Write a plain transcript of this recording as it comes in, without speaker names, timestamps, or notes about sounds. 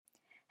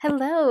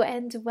Hello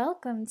and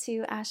welcome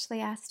to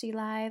Ashley Asti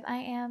Live. I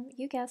am,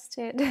 you guessed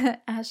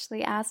it,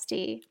 Ashley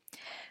Asti.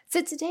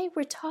 So today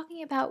we're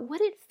talking about what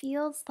it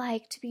feels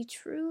like to be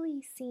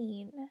truly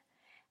seen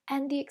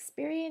and the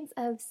experience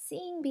of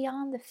seeing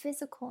beyond the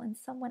physical in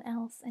someone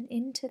else and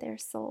into their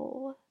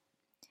soul.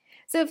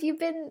 So if you've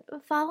been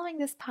following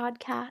this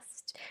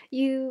podcast,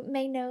 you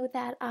may know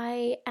that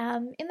I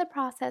am in the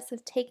process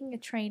of taking a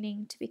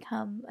training to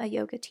become a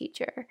yoga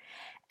teacher.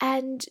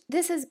 And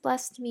this has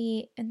blessed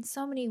me in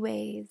so many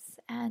ways.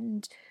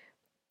 And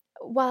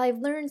while I've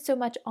learned so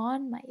much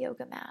on my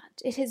yoga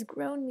mat, it has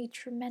grown me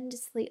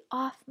tremendously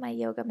off my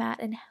yoga mat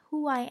and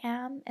who I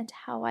am and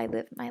how I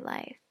live my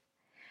life.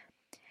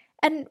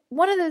 And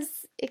one of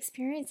those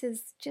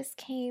experiences just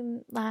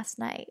came last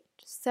night.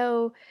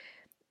 So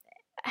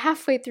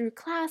halfway through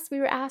class, we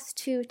were asked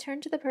to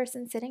turn to the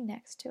person sitting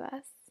next to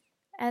us.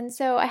 And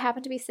so I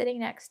happened to be sitting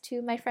next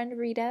to my friend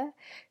Rita,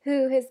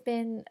 who has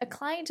been a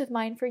client of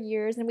mine for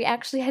years, and we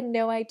actually had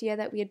no idea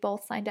that we had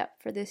both signed up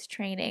for this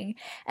training.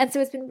 And so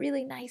it's been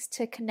really nice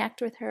to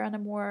connect with her on a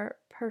more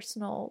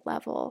personal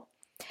level.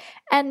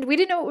 And we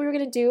didn't know what we were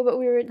going to do, but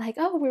we were like,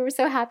 oh, we were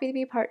so happy to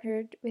be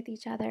partnered with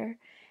each other.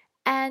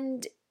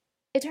 And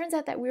it turns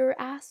out that we were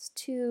asked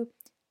to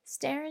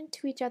stare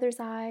into each other's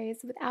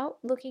eyes without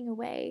looking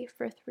away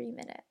for 3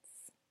 minutes.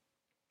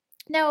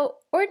 Now,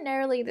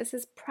 ordinarily, this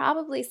is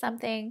probably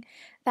something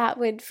that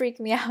would freak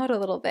me out a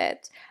little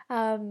bit,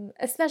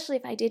 especially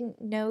if I didn't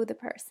know the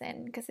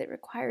person, because it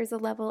requires a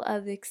level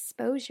of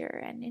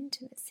exposure and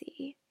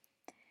intimacy.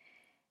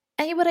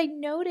 And what I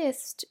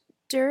noticed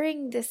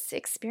during this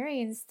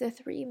experience, the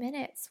 3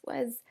 minutes,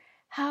 was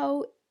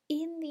how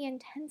in the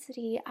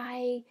intensity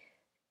I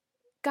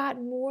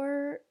got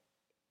more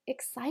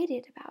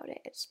excited about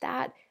it,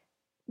 that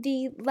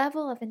the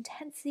level of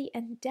intensity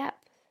and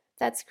depth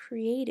that's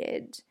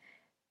created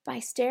by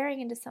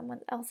staring into someone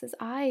else's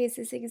eyes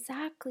is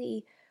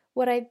exactly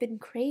what I've been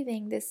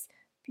craving, this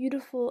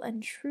beautiful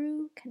and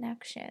true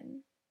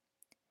connection.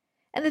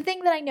 And the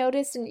thing that I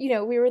noticed, and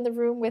we were in the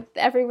room with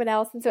everyone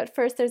else, and so at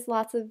first there's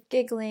lots of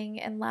giggling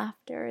and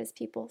laughter as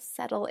people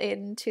settle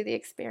into the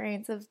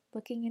experience of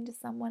looking into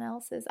someone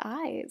else's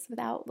eyes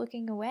without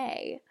looking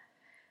away.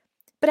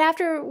 But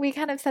after we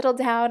kind of settled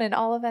down and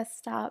all of us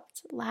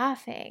stopped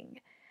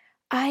laughing,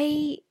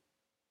 things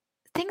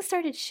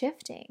started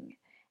shifting.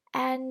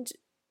 And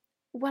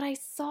what I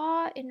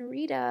saw in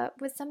Rita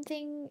was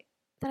something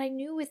that I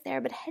knew was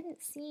there but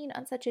hadn't seen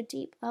on such a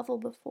deep level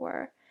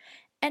before.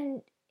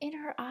 And in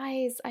her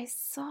eyes, I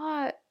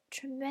saw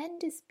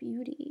tremendous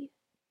beauty.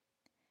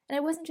 And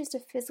it wasn't just a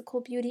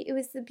physical beauty, it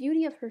was the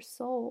beauty of her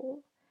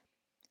soul.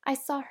 I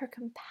saw her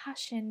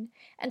compassion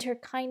and her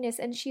kindness,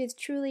 and she is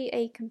truly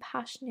a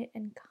compassionate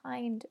and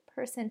kind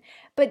person.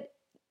 But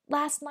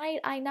last night,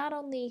 I not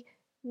only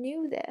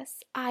knew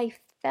this, I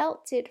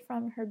felt it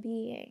from her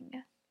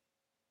being.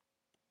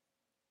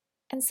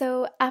 And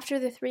so after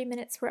the 3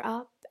 minutes were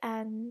up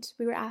and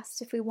we were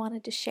asked if we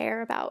wanted to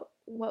share about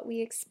what we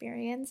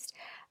experienced,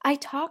 I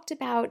talked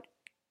about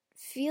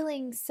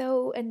feeling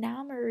so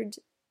enamored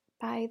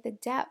by the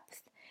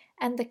depth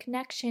and the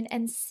connection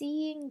and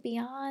seeing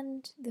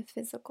beyond the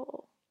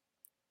physical.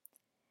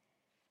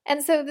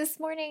 And so this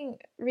morning,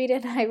 Rita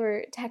and I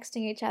were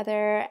texting each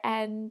other,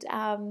 and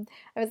I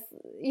was,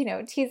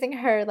 teasing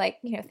her, like,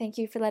 thank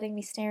you for letting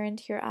me stare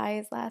into your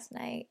eyes last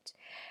night.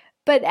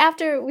 But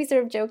after we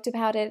sort of joked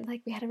about it,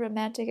 like we had a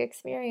romantic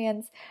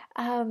experience,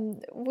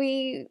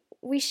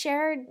 we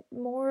shared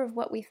more of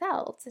what we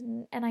felt,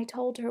 and I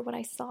told her what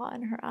I saw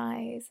in her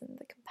eyes and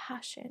the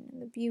compassion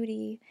and the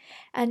beauty,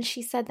 and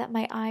she said that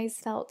my eyes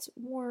felt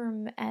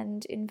warm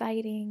and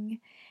inviting,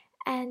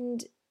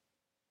 and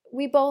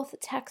we both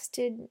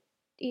texted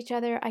each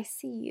other, I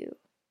see you.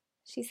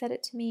 She said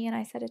it to me and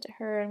I said it to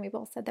her, and we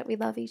both said that we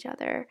love each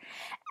other.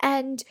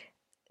 And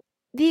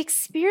the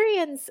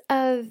experience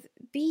of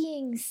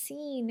being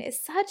seen is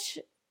such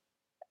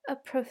a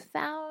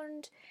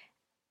profound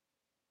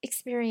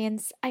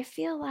experience. I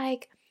feel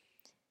like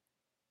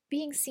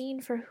being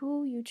seen for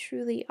who you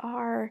truly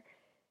are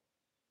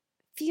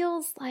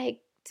feels like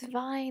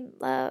divine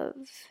love.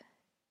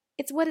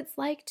 It's what it's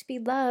like to be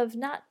loved,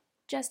 not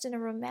just in a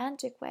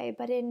romantic way,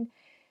 but in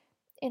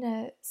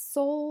a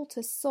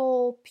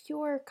soul-to-soul,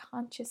 pure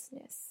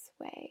consciousness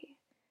way.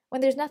 When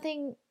there's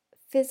nothing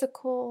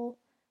physical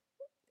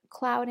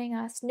clouding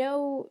us,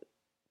 no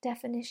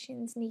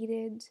definitions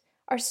needed.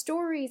 Our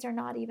stories are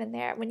not even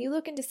there. When you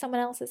look into someone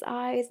else's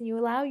eyes and you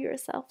allow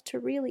yourself to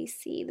really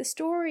see, the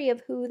story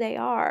of who they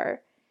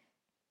are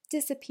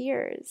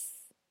disappears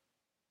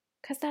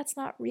because that's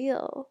not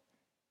real.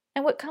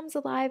 And what comes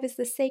alive is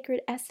the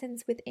sacred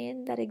essence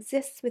within that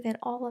exists within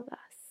all of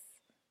us.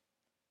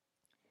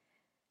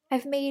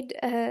 I've made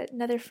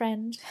another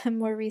friend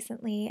more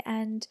recently,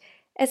 and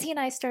as he and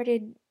I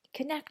started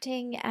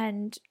connecting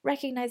and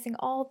recognizing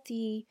all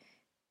the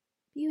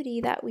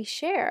beauty that we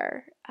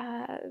share,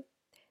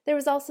 there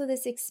was also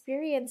this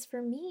experience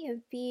for me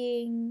of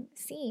being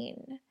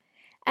seen.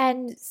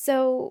 And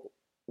so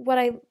what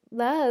I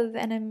love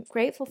and I'm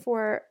grateful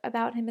for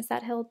about him is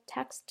that he'll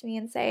text me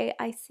and say,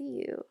 I see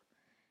you.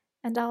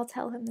 And I'll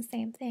tell him the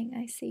same thing.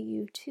 I see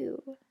you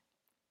too.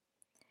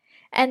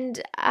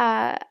 And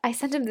I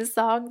sent him this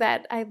song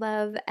that I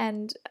love,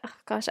 and oh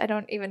gosh, I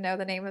don't even know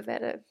the name of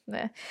it.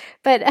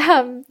 But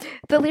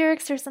the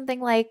lyrics are something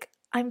like,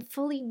 I'm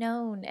fully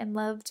known and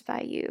loved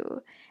by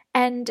you.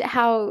 And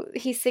how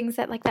he sings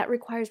that like that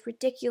requires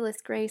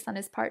ridiculous grace on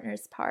his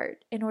partner's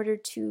part in order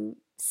to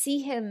see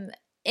him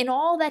in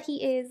all that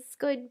he is,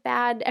 good,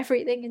 bad,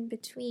 everything in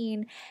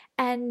between,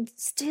 and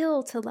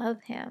still to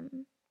love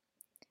him.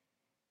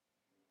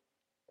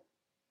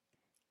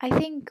 I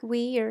think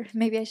we, or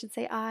maybe I should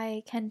say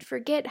I, can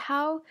forget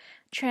how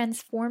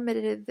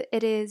transformative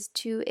it is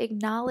to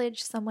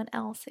acknowledge someone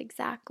else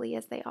exactly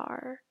as they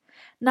are,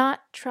 not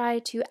try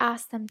to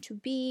ask them to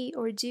be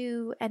or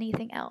do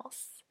anything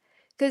else.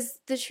 Because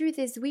the truth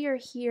is, we are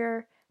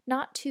here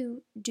not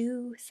to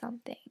do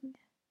something,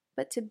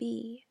 but to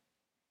be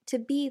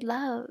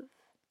love,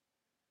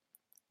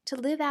 to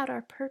live out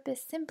our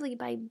purpose simply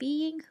by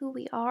being who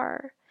we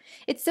are.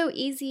 It's so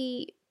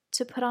easy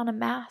to put on a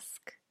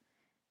mask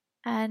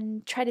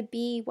and try to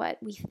be what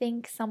we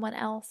think someone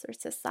else or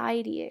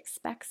society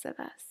expects of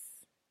us.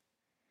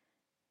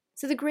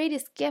 So the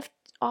greatest gift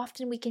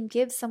often we can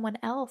give someone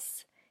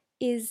else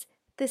is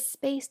the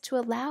space to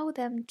allow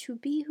them to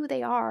be who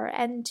they are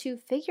and to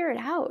figure it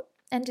out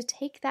and to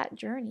take that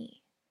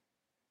journey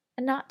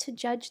and not to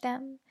judge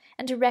them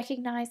and to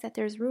recognize that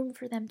there's room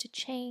for them to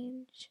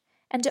change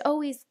and to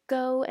always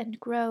go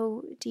and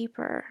grow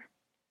deeper.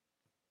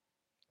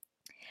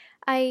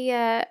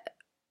 I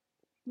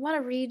want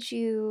to read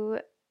you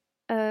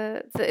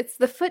it's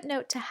the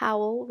footnote to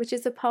Howl, which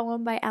is a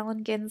poem by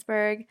Allen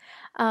Ginsberg.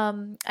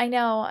 I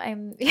know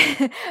I'm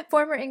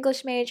former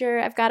English major.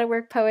 I've got to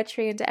work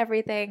poetry into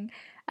everything,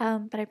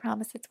 but I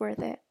promise it's worth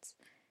it.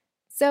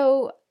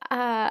 So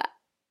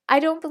I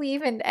don't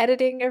believe in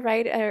editing a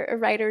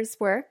writer's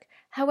work.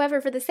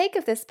 However, for the sake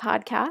of this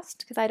podcast,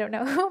 because I don't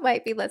know who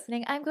might be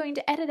listening, I'm going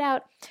to edit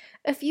out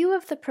a few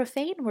of the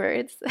profane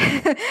words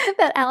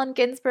that Allen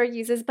Ginsberg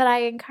uses, but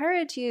I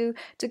encourage you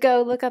to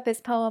go look up his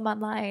poem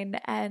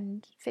online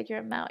and figure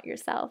him out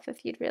yourself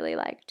if you'd really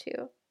like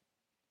to.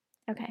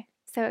 Okay,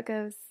 so it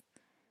goes.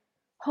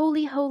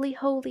 Holy, holy,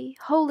 holy,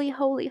 holy,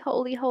 holy,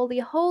 holy, holy,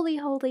 holy,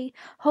 holy,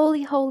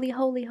 holy, holy,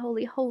 holy,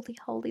 holy, holy,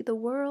 holy. The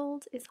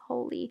world is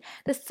holy.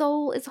 The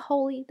soul is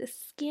holy. The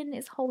skin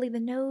is holy.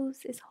 The nose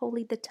is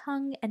holy. The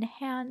tongue and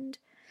hand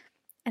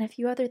and a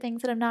few other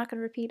things that I'm not going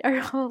to repeat are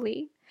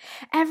holy.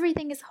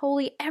 Everything is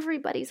holy.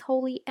 Everybody's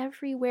holy.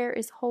 Everywhere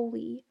is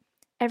holy.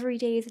 Every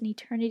day is an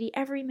eternity.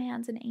 Every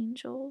man's an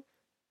angel.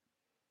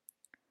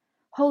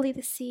 Holy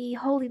the sea,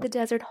 holy the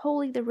desert,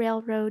 holy the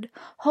railroad,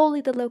 holy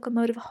the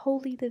locomotive,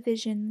 holy the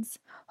visions,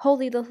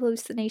 holy the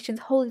hallucinations,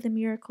 holy the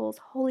miracles,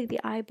 holy the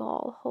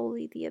eyeball,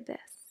 holy the abyss.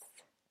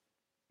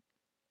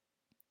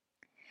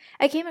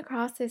 I came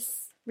across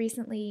this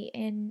recently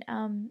in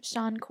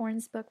Sean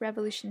Korn's book,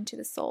 Revolution to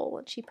the Soul,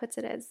 and she puts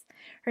it as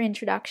her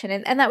introduction.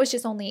 And that was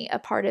just only a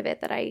part of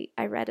it that I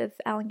read of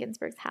Allen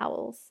Ginsberg's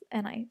Howls,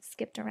 and I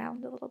skipped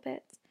around a little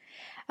bit.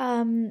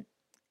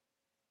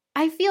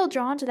 I feel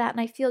drawn to that,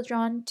 and I feel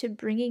drawn to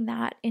bringing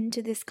that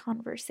into this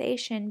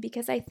conversation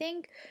because I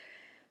think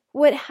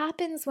what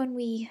happens when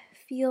we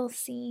feel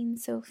seen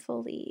so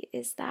fully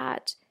is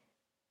that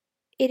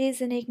it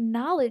is an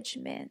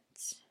acknowledgement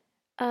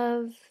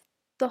of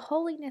the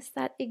holiness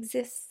that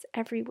exists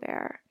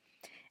everywhere.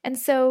 And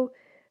so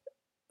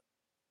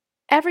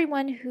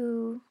everyone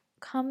who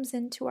comes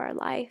into our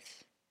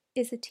life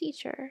is a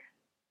teacher.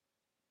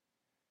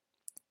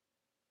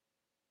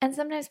 And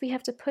sometimes we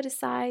have to put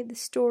aside the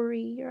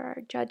story or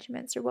our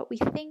judgments or what we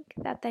think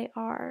that they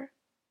are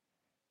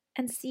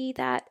and see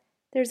that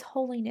there's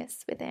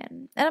holiness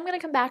within. And I'm going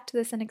to come back to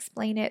this and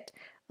explain it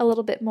a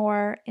little bit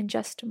more in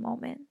just a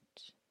moment.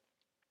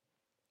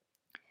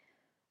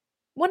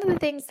 One of the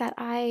things that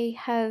I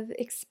have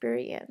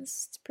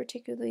experienced,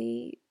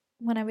 particularly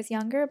when I was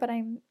younger, but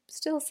I'm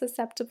still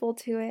susceptible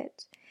to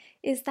it,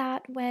 is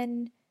that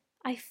when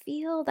I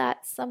feel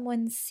that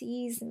someone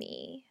sees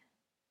me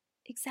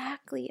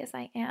exactly as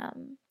I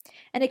am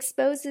and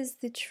exposes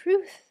the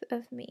truth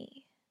of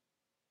me,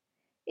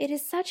 it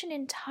is such an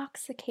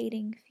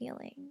intoxicating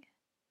feeling.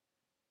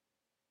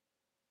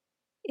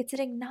 It's an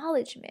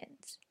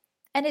acknowledgement,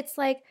 and it's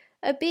like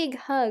a big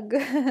hug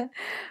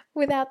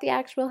without the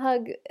actual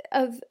hug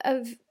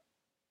of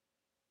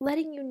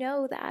letting you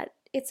know that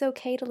it's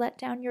okay to let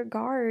down your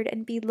guard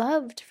and be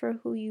loved for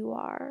who you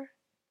are.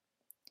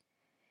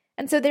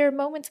 And so there are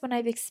moments when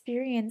I've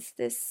experienced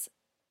this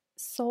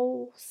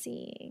soul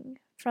seeing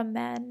from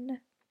men.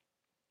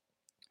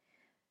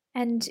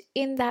 And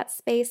in that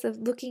space of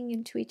looking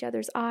into each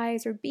other's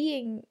eyes or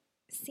being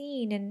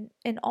seen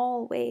in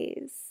all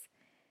ways,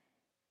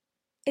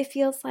 it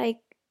feels like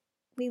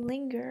we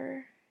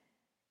linger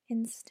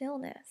in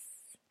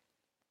stillness.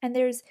 And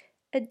there's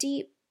a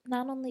deep,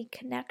 not only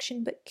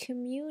connection, but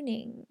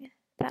communing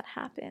that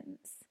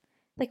happens.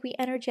 Like we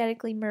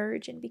energetically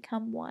merge and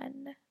become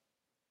one.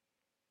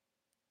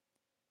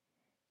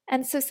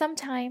 And so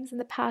sometimes in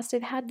the past,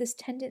 I've had this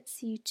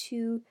tendency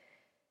to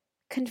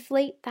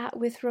conflate that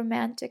with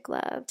romantic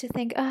love, to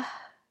think,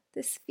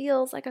 this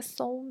feels like a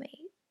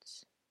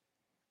soulmate.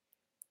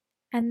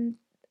 And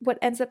what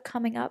ends up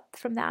coming up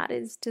from that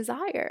is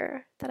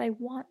desire, that I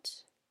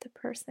want the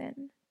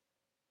person.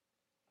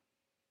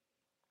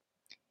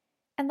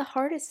 And the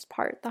hardest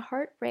part, the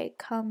heartbreak,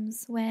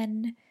 comes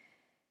when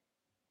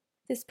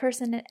this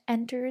person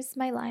enters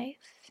my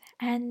life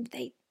and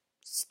they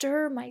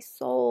stir my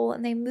soul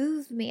and they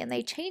move me and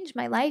they change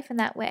my life in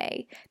that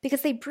way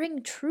because they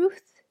bring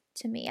truth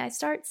to me. I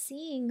start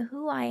seeing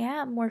who I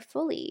am more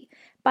fully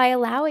by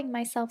allowing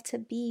myself to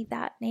be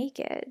that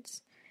naked.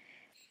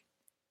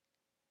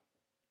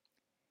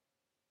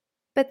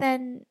 But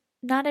then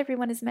not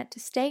everyone is meant to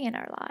stay in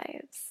our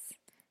lives.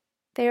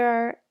 There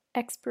are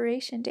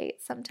expiration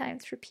dates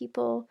sometimes for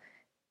people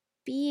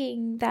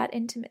being that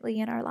intimately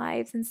in our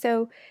lives. And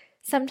so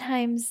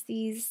sometimes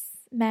these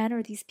men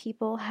or these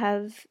people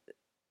have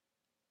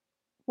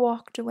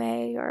walked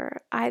away,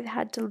 or I've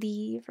had to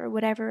leave, or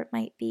whatever it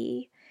might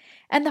be.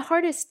 And the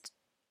hardest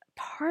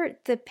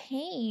part, the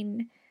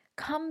pain,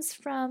 comes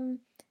from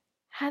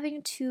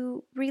having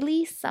to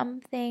release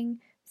something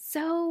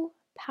so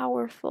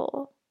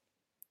powerful.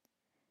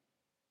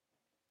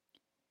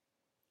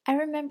 I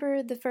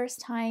remember the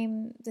first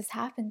time this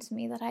happened to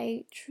me that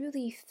I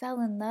truly fell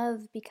in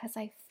love because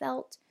I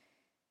felt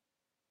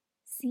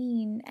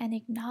seen and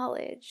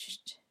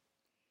acknowledged.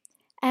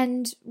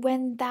 And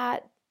when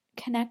that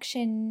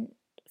connection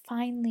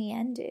finally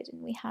ended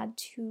and we had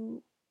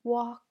to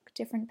walk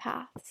different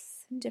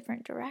paths in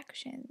different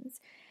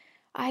directions,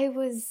 I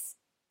was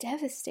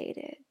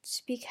devastated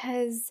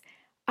because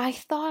I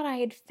thought I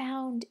had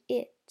found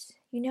it.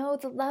 You know,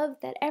 the love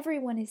that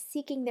everyone is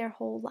seeking their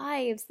whole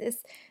lives,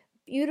 this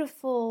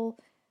beautiful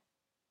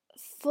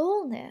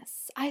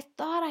fullness. I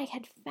thought I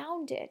had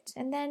found it.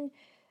 And then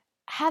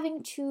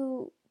having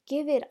to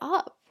give it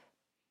up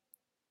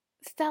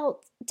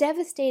felt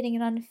devastating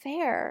and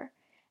unfair.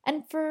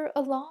 And for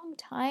a long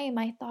time,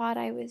 I thought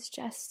I was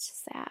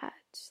just sad,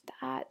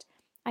 that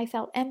I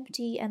felt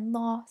empty and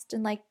lost,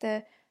 and like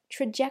the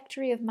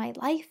trajectory of my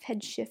life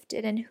had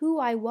shifted, and who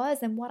I was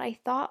and what I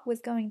thought was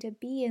going to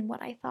be and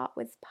what I thought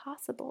was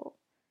possible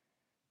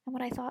and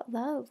what I thought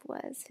love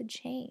was had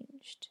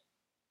changed.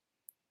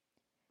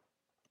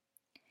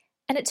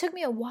 And it took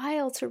me a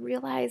while to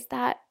realize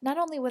that not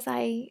only was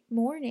I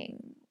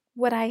mourning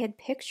what I had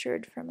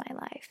pictured for my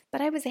life,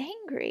 but I was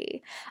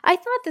angry. I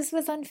thought this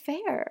was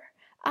unfair.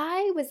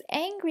 I was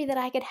angry that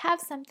I could have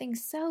something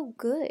so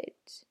good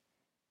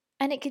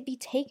and it could be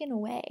taken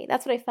away.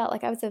 That's what I felt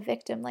like. I was a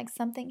victim, like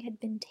something had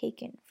been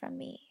taken from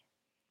me.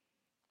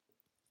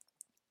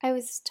 I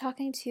was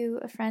talking to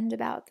a friend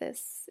about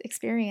this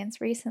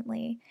experience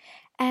recently,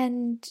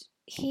 and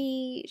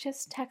he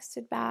just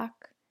texted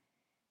back,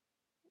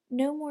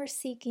 "No more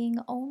seeking,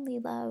 only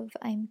love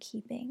I'm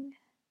keeping."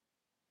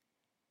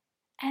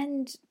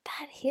 And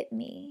that hit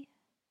me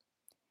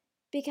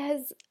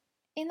because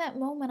in that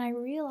moment I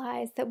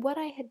realized that what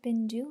I had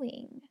been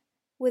doing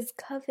was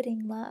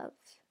coveting love.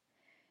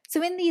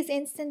 So in these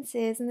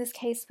instances, in this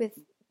case with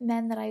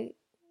men that I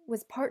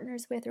was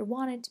partners with or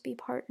wanted to be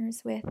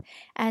partners with,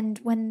 and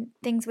when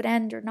things would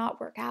end or not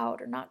work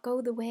out or not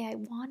go the way I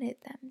wanted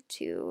them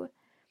to,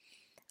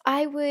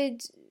 I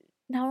would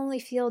not only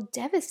feel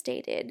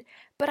devastated,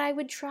 but I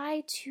would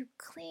try to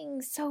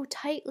cling so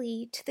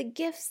tightly to the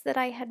gifts that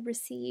I had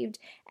received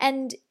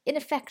and, in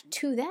effect,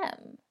 to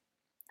them.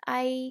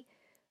 I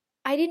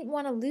didn't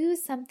want to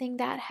lose something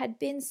that had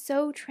been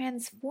so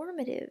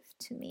transformative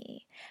to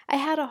me. I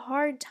had a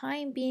hard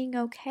time being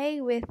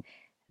okay with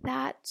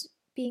that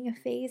being a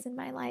phase in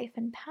my life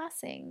and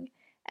passing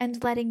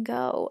and letting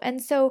go.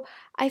 And so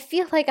I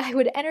feel like I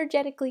would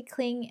energetically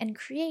cling and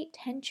create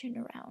tension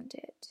around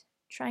it,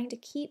 trying to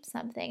keep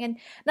something. And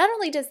not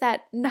only does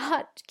that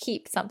not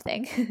keep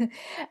something,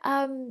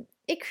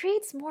 it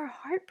creates more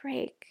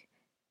heartbreak.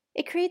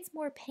 It creates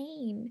more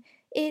pain.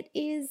 It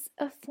is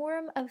a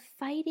form of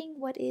fighting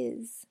what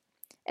is,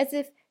 as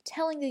if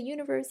telling the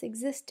universe,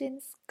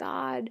 existence,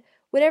 God,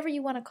 whatever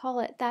you want to call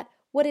it, that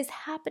what is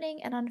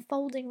happening and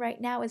unfolding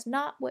right now is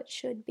not what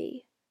should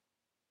be.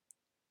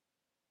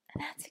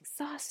 And that's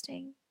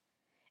exhausting.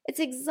 It's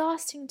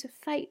exhausting to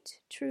fight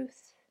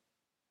truth.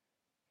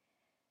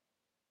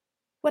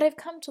 What I've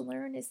come to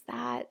learn is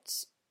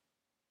that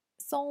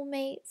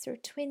soulmates or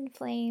twin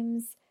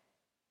flames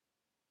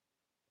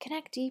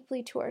connect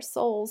deeply to our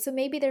souls. So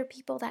maybe there are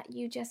people that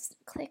you just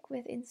click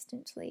with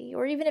instantly,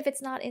 or even if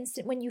it's not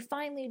instant, when you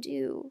finally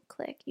do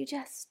click, you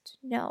just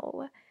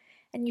know,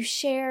 and you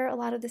share a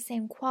lot of the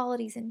same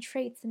qualities and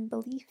traits and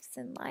beliefs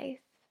in life.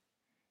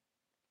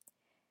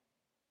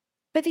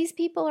 But these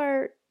people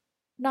are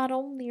not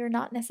only or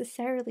not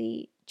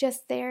necessarily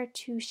just there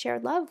to share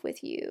love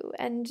with you,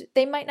 and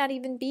they might not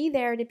even be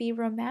there to be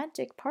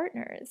romantic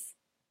partners.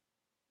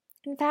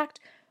 In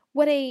fact,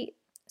 what a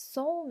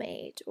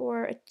soulmate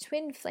or a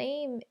twin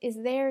flame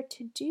is there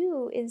to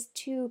do is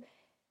to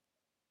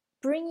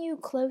bring you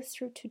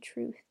closer to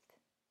truth,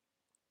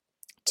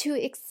 to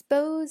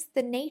expose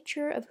the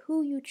nature of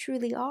who you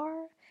truly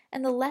are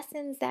and the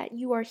lessons that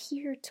you are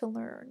here to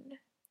learn.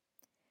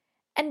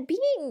 And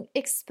being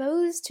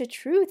exposed to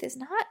truth is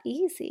not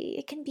easy.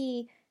 It can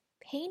be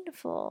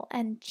painful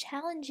and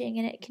challenging,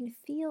 and it can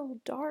feel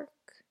dark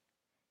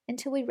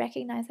until we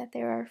recognize that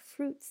there are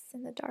fruits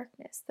in the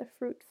darkness, the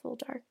fruitful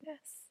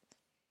darkness.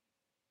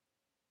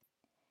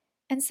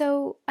 And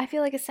so I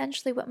feel like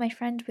essentially what my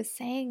friend was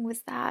saying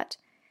was that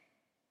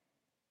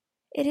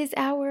it is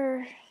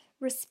our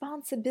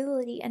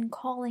responsibility and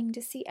calling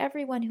to see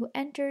everyone who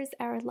enters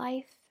our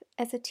life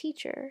as a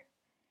teacher.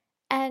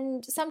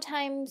 And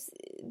sometimes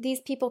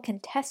these people can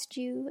test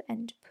you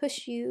and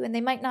push you, and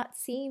they might not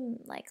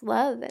seem like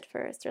love at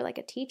first or like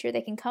a teacher.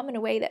 They can come in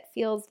a way that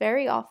feels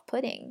very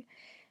off-putting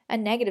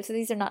and negative. So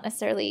these are not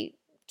necessarily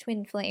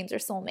twin flames or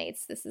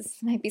soulmates.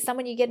 Might be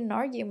someone you get in an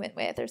argument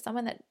with or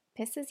someone that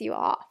pisses you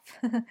off.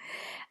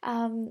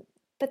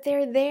 But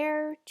they're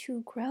there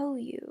to grow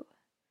you.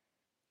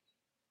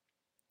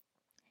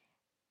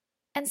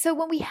 And so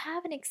when we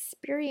have an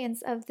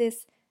experience of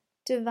this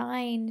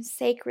divine,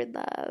 sacred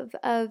love,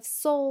 of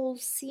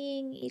souls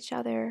seeing each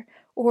other,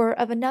 or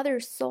of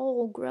another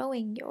soul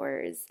growing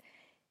yours,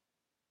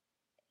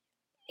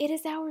 it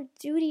is our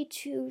duty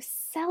to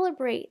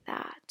celebrate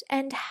that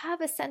and have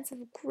a sense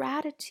of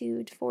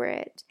gratitude for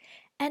it,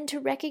 and to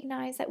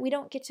recognize that we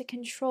don't get to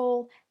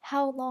control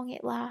how long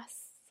it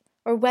lasts,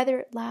 or whether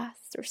it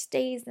lasts or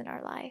stays in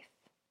our life.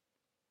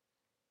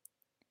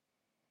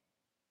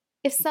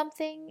 If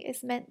something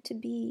is meant to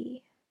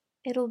be,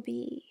 it'll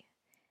be.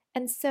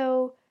 And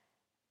so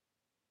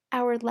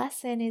our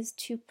lesson is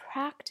to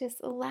practice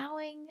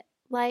allowing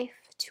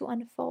life to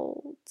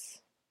unfold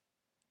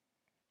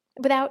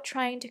without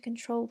trying to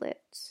control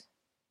it.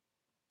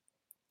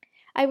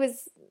 I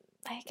was,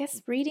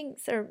 reading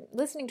or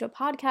listening to a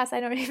podcast, I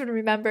don't even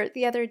remember,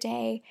 the other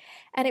day,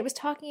 and it was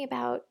talking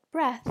about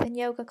breath in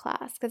yoga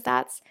class, because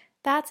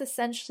that's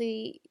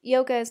essentially,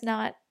 yoga is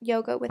not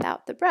yoga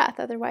without the breath.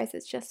 Otherwise,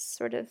 it's just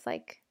sort of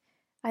like,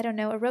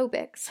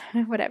 aerobics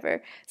or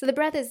whatever. So the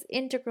breath is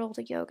integral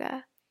to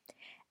yoga.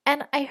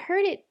 And I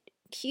heard it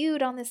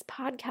cued on this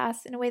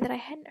podcast in a way that I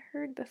hadn't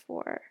heard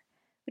before,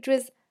 which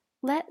was,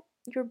 let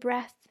your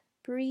breath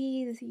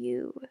breathe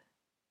you.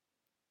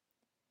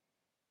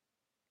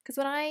 Because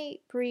when I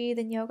breathe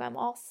in yoga,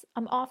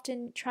 I'm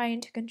often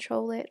trying to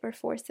control it or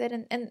force it,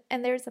 and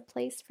there's a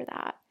place for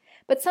that.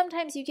 But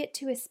sometimes you get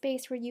to a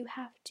space where you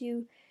have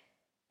to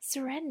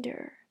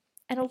surrender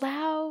and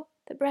allow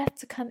the breath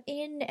to come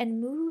in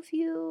and move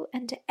you,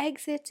 and to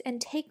exit and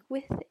take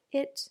with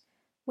it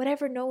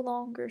whatever no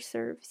longer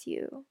serves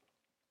you.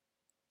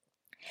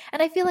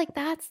 And I feel like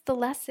that's the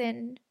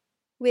lesson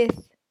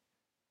with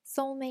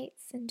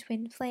soulmates and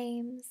twin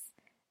flames,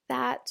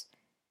 that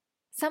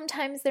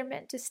sometimes they're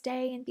meant to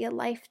stay and be a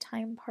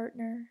lifetime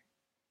partner,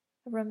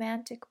 a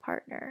romantic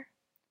partner.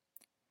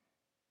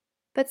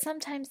 But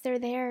sometimes they're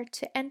there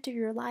to enter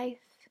your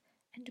life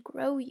and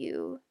grow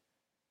you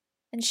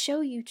and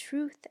show you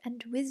truth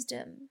and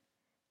wisdom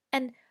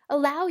and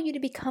allow you to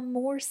become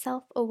more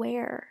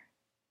self-aware.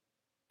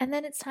 And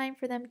then it's time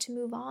for them to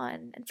move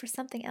on and for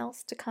something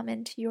else to come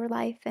into your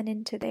life and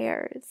into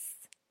theirs.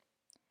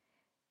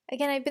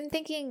 Again, I've been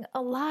thinking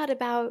a lot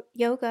about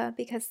yoga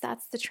because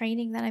that's the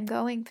training that I'm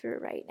going through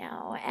right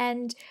now.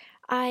 And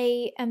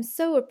I am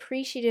so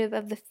appreciative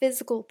of the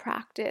physical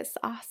practice,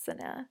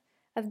 asana,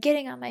 of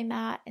getting on my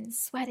mat and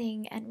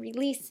sweating and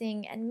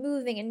releasing and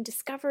moving and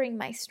discovering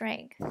my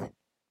strength.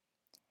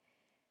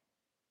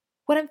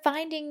 What I'm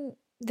finding,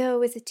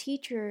 though, as a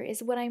teacher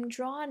is what I'm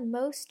drawn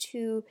most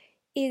to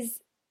is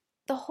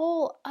the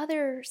whole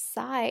other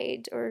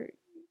side or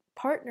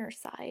partner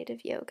side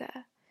of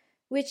yoga,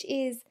 which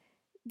is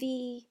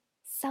the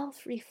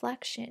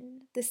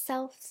self-reflection, the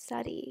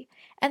self-study.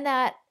 And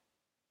that,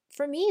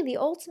 for me, the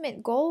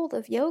ultimate goal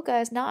of yoga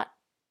is not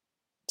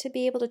to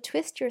be able to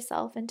twist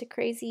yourself into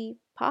crazy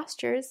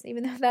postures,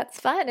 even though that's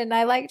fun, and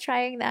I like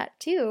trying that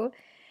too.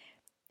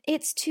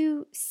 It's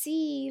to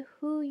see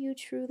who you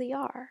truly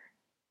are.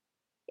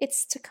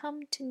 It's to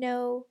come to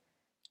know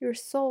your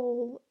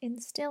soul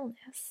in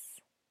stillness.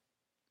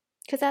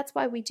 Because that's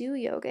why we do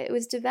yoga. It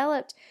was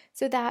developed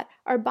so that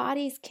our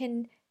bodies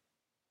can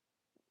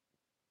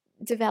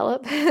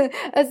develop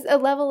a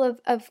level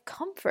of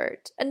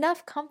comfort,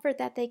 enough comfort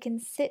that they can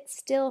sit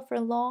still for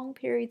long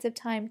periods of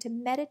time to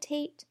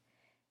meditate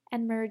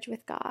and merge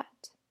with God.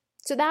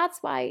 So that's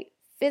why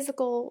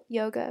physical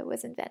yoga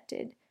was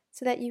invented,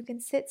 so that you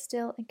can sit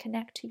still and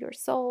connect to your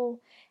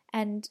soul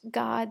and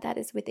God that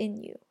is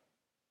within you.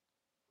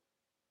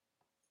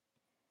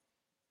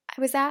 I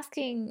was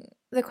asking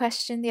the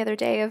question the other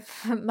day of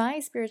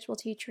my spiritual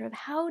teacher of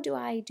how do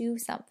I do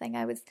something?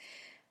 I was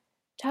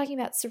talking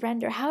about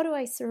surrender. How do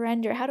I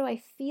surrender? How do I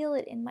feel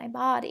it in my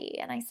body?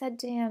 And I said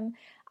to him,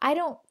 I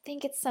don't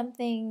think it's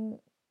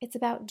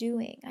about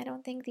doing. I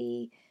don't think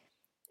the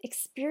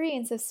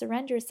experience of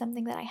surrender is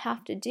something that I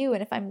have to do.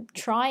 And if I'm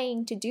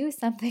trying to do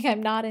something,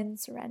 I'm not in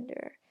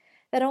surrender.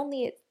 That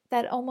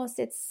almost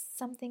it's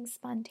something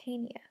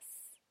spontaneous,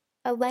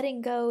 a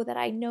letting go that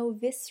I know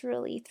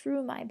viscerally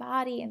through my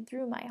body and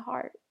through my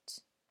heart.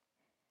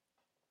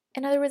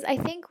 In other words, I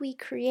think we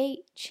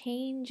create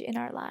change in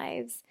our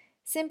lives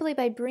simply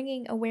by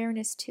bringing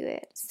awareness to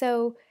it.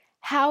 So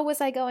how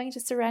was I going to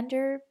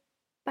surrender?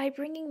 By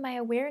bringing my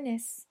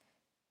awareness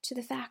to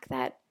the fact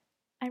that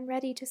I'm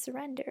ready to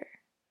surrender,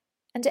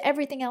 and to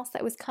everything else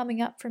that was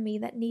coming up for me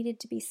that needed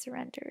to be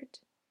surrendered.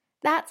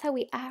 That's how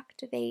we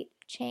activate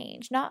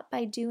change, not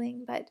by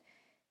doing, but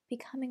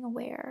becoming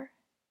aware.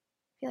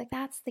 I feel like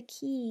that's the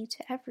key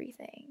to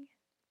everything.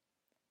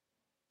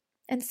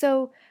 And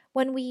so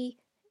when we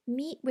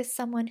meet with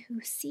someone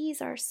who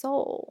sees our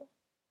soul,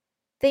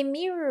 they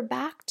mirror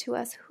back to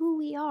us who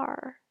we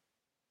are.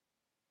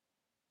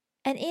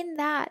 And in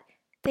that,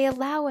 they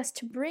allow us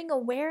to bring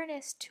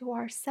awareness to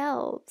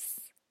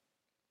ourselves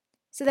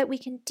so that we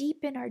can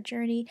deepen our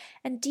journey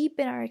and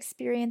deepen our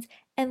experience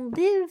and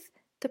live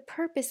the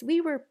purpose we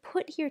were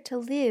put here to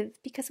live,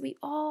 because we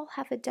all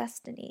have a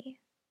destiny.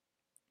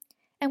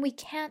 And we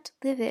can't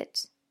live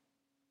it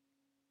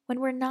when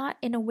we're not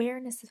in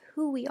awareness of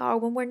who we are,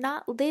 when we're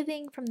not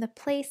living from the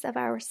place of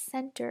our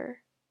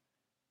center,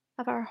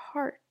 of our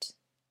heart,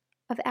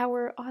 of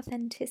our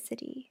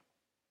authenticity.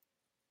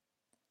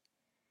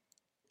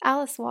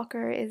 Alice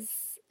Walker is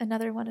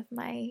another one of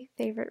my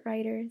favorite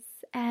writers,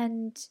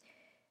 and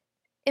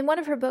in one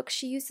of her books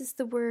she uses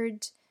the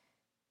word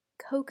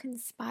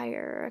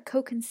co-conspire, a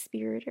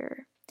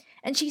co-conspirator,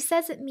 and she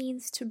says it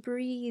means to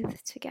breathe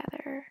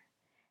together.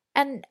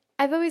 And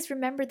I've always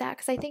remembered that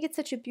because I think it's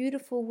such a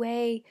beautiful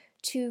way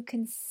to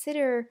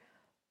consider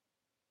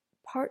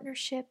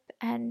partnership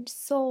and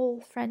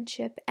soul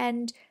friendship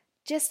and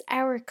just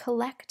our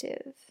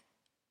collective.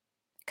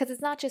 Because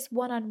it's not just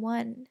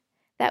one-on-one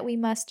that we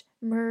must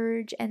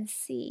merge and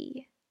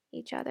see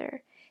each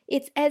other.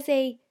 It's as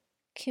a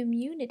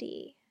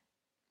community,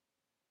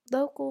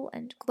 local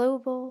and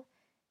global,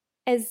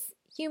 as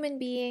human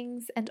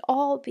beings and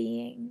all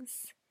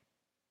beings,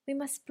 we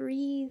must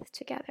breathe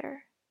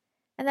together.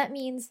 And that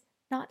means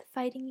not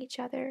fighting each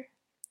other,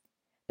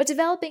 but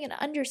developing an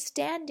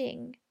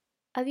understanding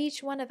of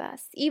each one of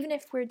us, even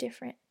if we're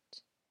different.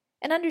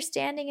 An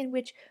understanding in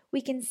which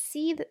we can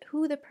see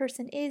who the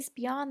person is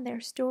beyond their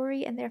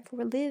story and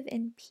therefore live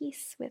in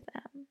peace with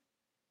them.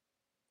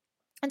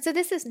 And so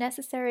this is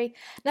necessary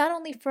not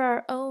only for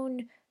our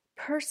own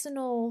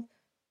personal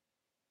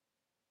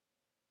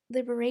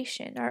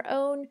liberation, our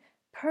own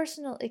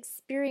personal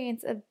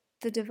experience of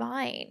the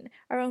divine,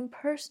 our own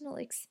personal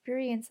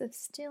experience of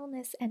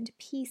stillness and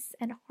peace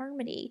and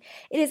harmony.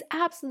 It is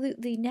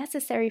absolutely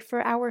necessary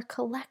for our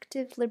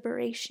collective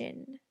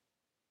liberation.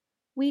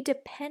 We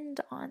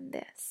depend on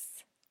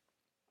this.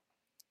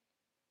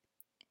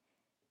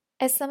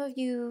 As some of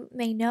you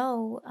may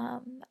know,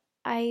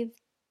 I've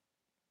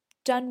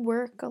done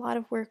a lot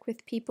of work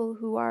with people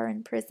who are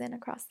in prison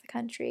across the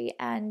country,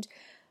 and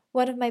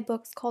one of my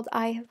books, called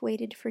I Have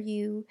Waited for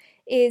You,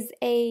 is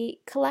a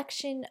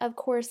collection of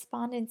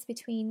correspondence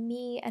between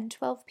me and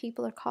 12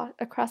 people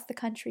across the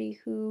country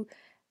who,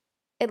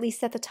 at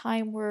least at the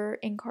time, were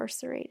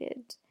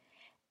incarcerated.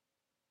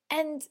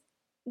 And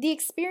the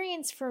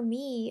experience for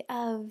me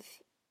of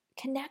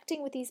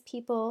connecting with these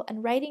people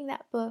and writing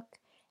that book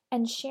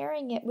and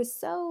sharing it was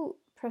so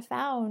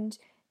profound,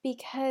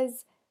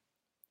 because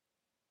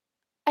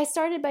I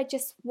started by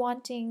just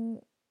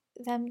wanting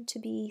them to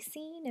be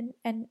seen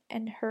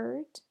and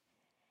heard.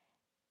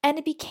 And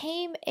it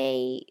became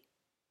a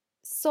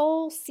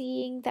soul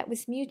seeing that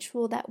was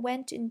mutual, that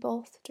went in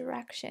both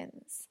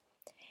directions.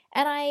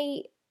 And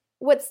I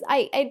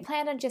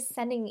planned on just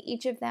sending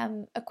each of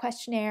them a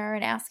questionnaire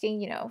and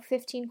asking,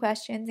 15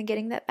 questions and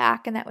getting that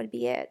back, and that would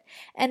be it.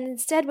 And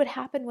instead what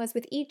happened was,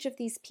 with each of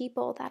these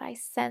people that I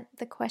sent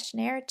the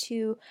questionnaire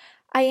to,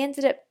 I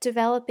ended up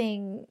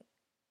developing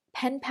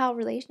pen pal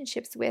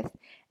relationships with,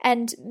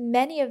 and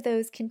many of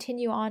those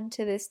continue on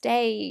to this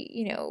day,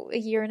 a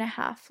year and a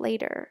half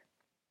later.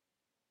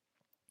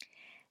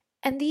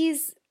 And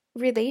these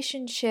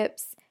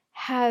relationships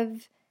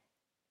have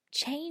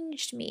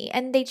changed me,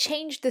 and they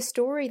changed the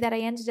story that I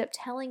ended up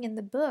telling in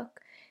the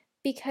book,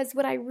 because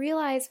what I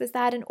realized was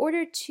that in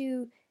order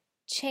to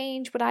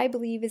change what I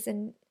believe is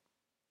an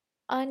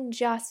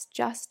unjust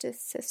justice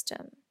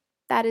system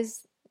that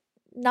is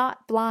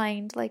not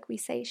blind like we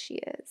say she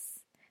is,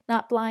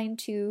 not blind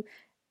to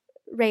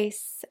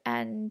race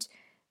and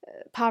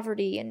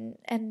poverty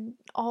and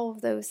all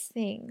of those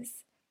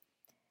things,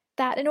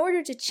 that in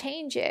order to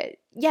change it,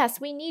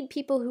 yes, we need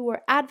people who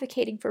are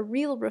advocating for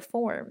real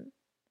reform,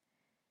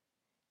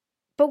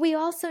 but we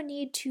also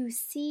need to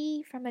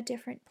see from a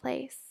different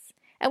place.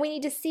 And we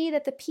need to see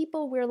that the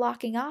people we're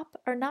locking up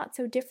are not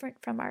so different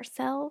from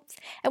ourselves.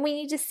 And we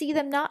need to see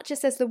them not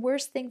just as the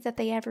worst things that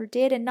they ever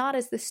did, and not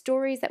as the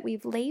stories that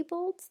we've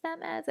labeled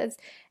them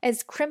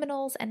as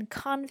criminals and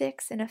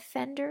convicts and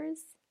offenders,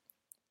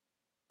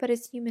 but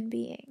as human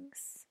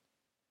beings.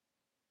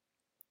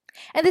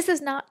 And this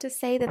is not to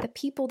say that the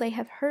people they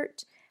have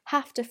hurt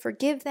have to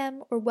forgive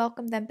them or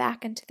welcome them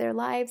back into their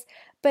lives,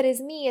 but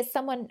as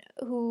someone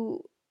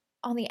who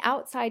on the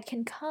outside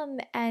can come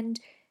and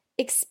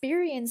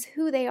experience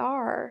who they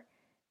are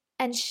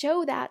and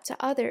show that to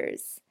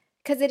others,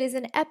 because it is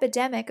an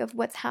epidemic of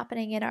what's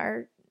happening in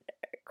our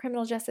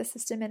criminal justice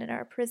system and in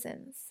our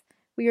prisons.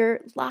 We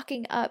are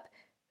locking up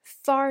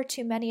far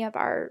too many of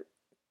our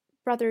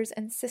brothers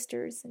and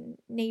sisters and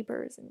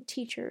neighbors and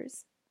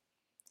teachers,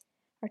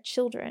 our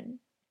children.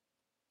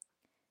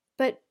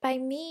 But by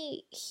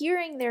me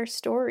hearing their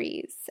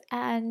stories,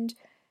 and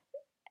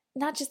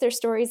not just their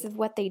stories of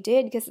what they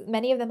did, because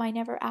many of them I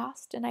never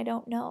asked and I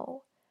don't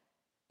know,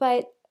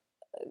 but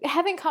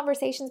having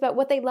conversations about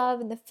what they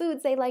love and the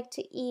foods they like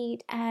to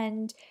eat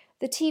and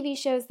the TV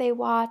shows they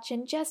watch,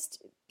 and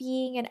just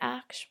being an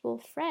actual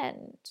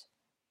friend,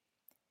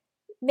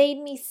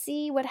 made me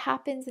see what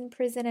happens in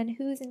prison and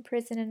who's in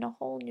prison in a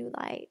whole new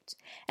light.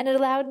 And it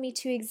allowed me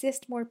to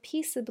exist more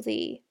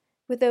peaceably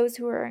with those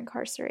who are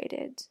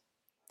incarcerated.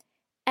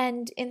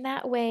 And in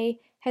that way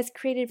has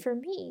created for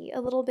me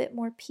a little bit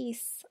more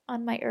peace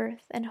on my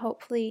earth, and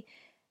hopefully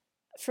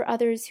for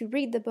others who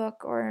read the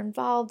book or are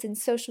involved in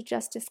social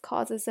justice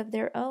causes of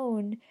their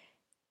own,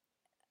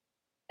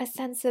 a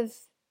sense of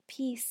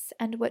peace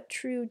and what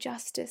true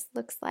justice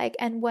looks like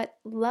and what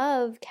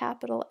love,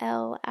 capital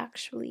L,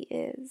 actually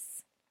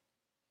is.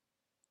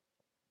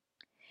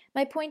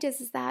 My point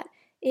is that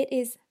it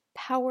is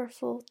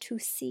powerful to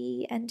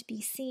see and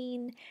be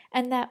seen,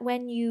 and that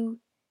when you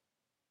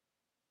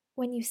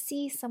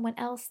see someone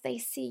else, they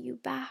see you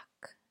back.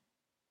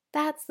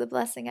 That's the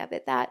blessing of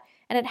it. And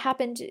it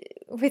happened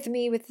with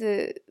me, with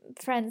the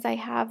friends I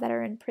have that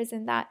are in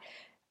prison, that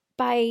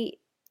by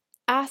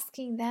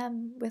asking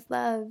them with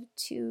love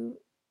to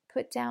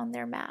put down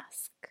their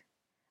mask,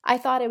 I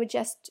thought I would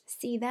just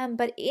see them,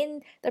 but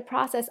in the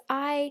process,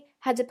 I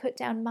had to put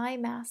down my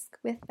mask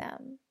with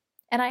them.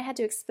 And I had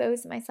to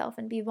expose myself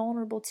and be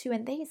vulnerable too,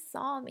 and they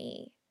saw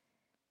me.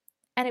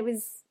 And it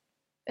was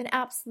an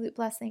absolute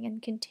blessing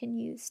and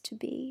continues to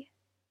be.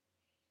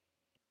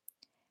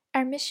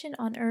 Our mission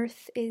on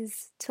earth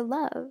is to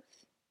love,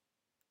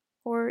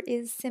 or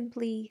is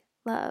simply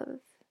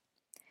love.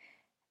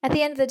 At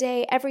the end of the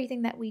day,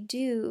 everything that we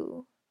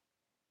do,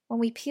 when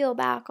we peel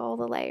back all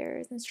the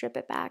layers and strip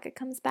it back, it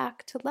comes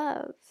back to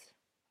love.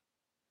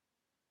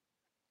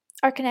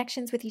 Our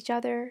connections with each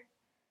other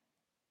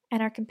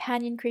and our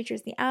companion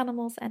creatures, the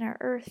animals, and our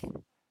earth.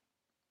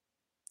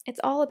 It's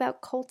all about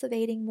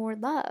cultivating more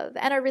love,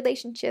 and our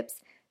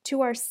relationships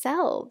to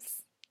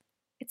ourselves.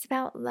 It's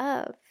about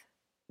love.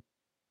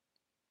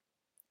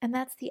 And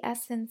that's the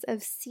essence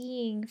of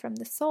seeing from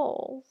the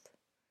soul.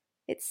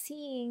 It's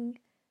seeing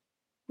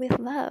with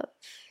love.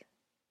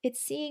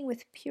 It's seeing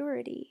with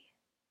purity.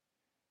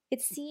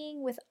 It's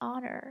seeing with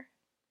honor.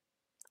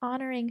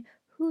 Honoring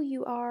who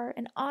you are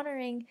and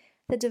honoring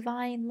the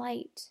divine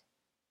light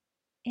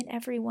in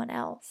everyone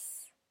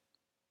else.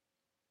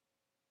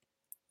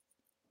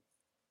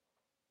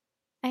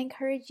 I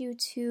encourage you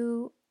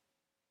to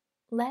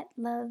let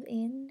love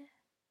in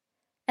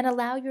and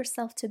allow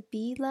yourself to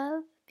be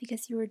love,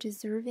 because you are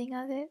deserving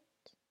of it.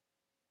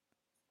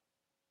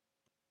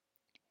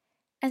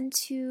 And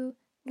to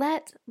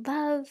let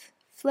love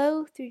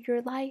flow through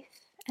your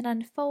life and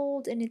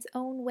unfold in its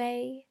own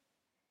way,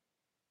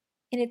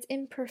 in its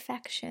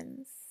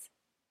imperfections.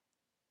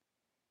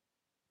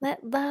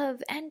 Let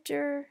love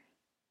enter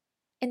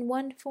in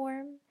one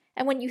form,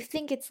 and when you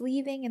think it's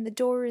leaving and the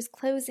door is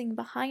closing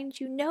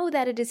behind you, know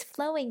that it is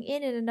flowing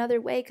in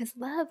another way, because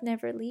love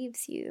never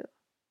leaves you.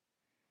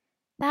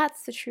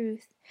 That's the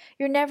truth.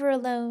 You're never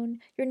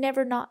alone. You're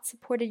never not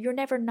supported. You're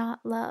never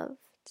not loved.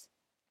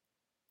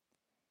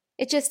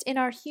 It's just in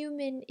our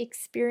human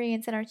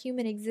experience and our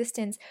human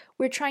existence,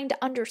 we're trying to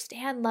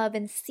understand love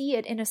and see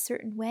it in a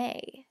certain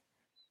way.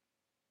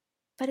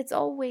 But it's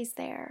always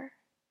there.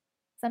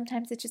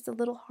 Sometimes it's just a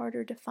little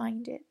harder to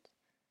find it.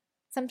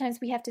 Sometimes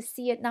we have to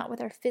see it not with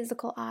our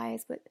physical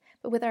eyes, but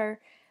with our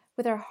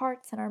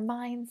hearts and our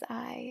mind's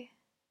eye,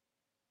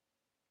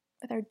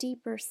 with our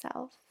deeper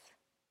self.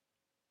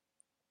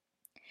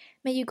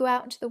 May you go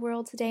out into the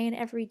world today and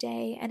every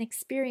day and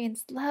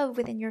experience love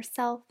within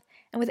yourself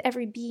and with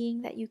every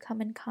being that you come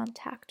in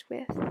contact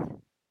with.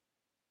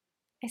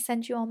 I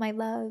send you all my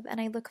love, and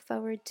I look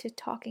forward to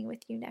talking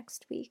with you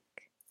next week.